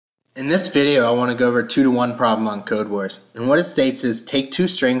In this video, I want to go over a 2-to-1 problem on Codewars. And what it states is, take two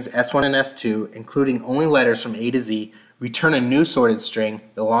strings, S1 and S2, including only letters from A to Z, return a new sorted string,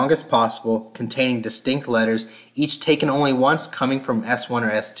 the longest possible, containing distinct letters, each taken only once, coming from S1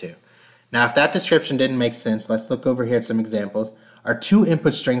 or S2. Now, if that description didn't make sense, let's look over here at some examples. Our two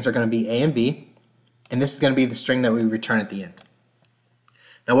input strings are going to be A and B, and this is going to be the string that we return at the end.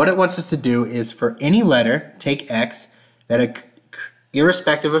 Now, what it wants us to do is, for any letter, take X, that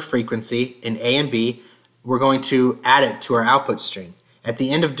irrespective of frequency in A and B, we're going to add it to our output string. At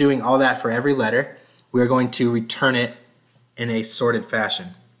the end of doing all that for every letter, we're going to return it in a sorted fashion.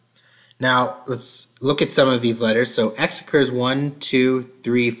 Now, let's look at some of these letters. So X occurs 1, 2,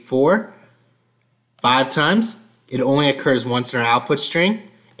 3, 4, 5 times. It only occurs once in our output string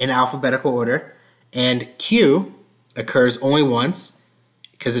in alphabetical order. And Q occurs only once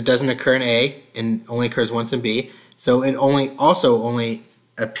because it doesn't occur in A and only occurs once in B. So it only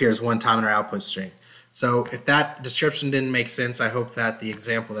appears one time in our output string. So if that description didn't make sense, I hope that the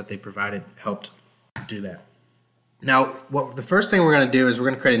example that they provided helped do that. Now, the first thing we're going to do is we're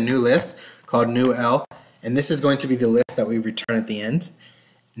going to create a new list called new L, and this is going to be the list that we return at the end.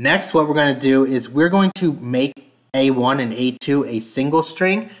 Next, what we're going to do is we're going to make A1 and A2 a single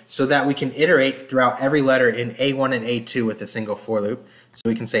string so that we can iterate throughout every letter in A1 and A2 with a single for loop. So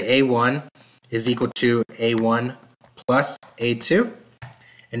we can say A1 is equal to A1 plus A2.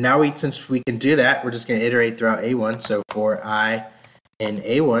 And now since we can do that, we're just going to iterate throughout A1. So for I in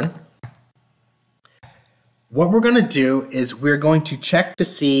A1, what we're going to do is we're going to check to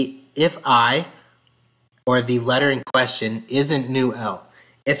see if I, or the letter in question, is in new L.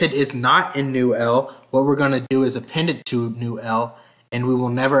 If it is not in new L, what we're going to do is append it to new L, and we will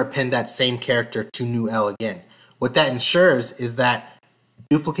never append that same character to new L again. What that ensures is that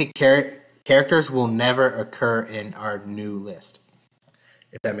duplicate characters will never occur in our new list,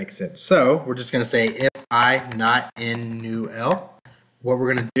 if that makes sense. So we're just going to say if I not in new L, what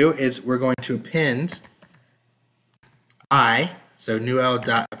we're going to do is we're going to append I, so new L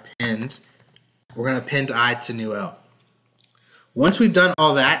dot append, we're going to append I to new L. Once we've done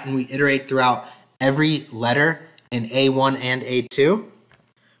all that and we iterate throughout every letter in A1 and A2,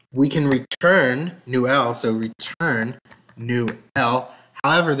 we can return new L, so return new L.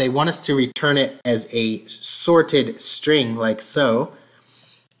 However, they want us to return it as a sorted string like so,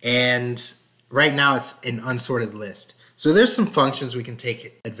 and right now it's an unsorted list. So there's some functions we can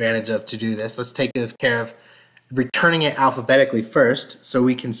take advantage of to do this. Let's take care of returning it alphabetically first. So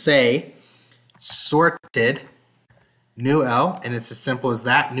we can say sorted new L, and it's as simple as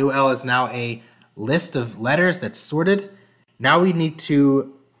that. New L is now a list of letters that's sorted. Now we need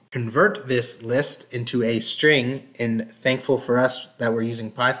to convert this list into a string, and thankful for us that we're using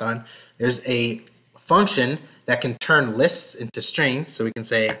Python, there's a function that can turn lists into strings. So we can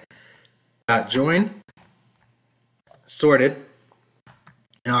say join sorted,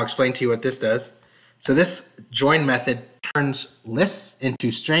 and I'll explain to you what this does. So this join method turns lists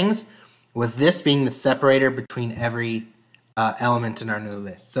into strings, with this being the separator between every element in our new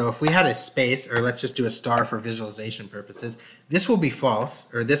list. So if we had a space, or let's just do a star for visualization purposes, this will be false,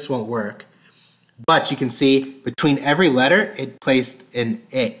 or this won't work. But you can see between every letter, it placed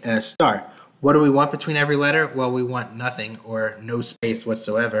a star. What do we want between every letter? Well, we want nothing, or no space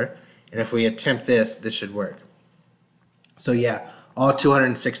whatsoever. And if we attempt this, this should work. So yeah, all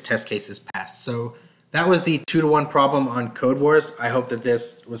 206 test cases passed. So that was the 2-to-1 problem on Codewars. I hope that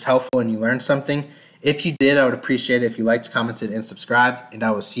this was helpful and you learned something. If you did, I would appreciate it if you liked, commented, and subscribed, and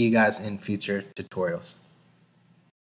I will see you guys in future tutorials.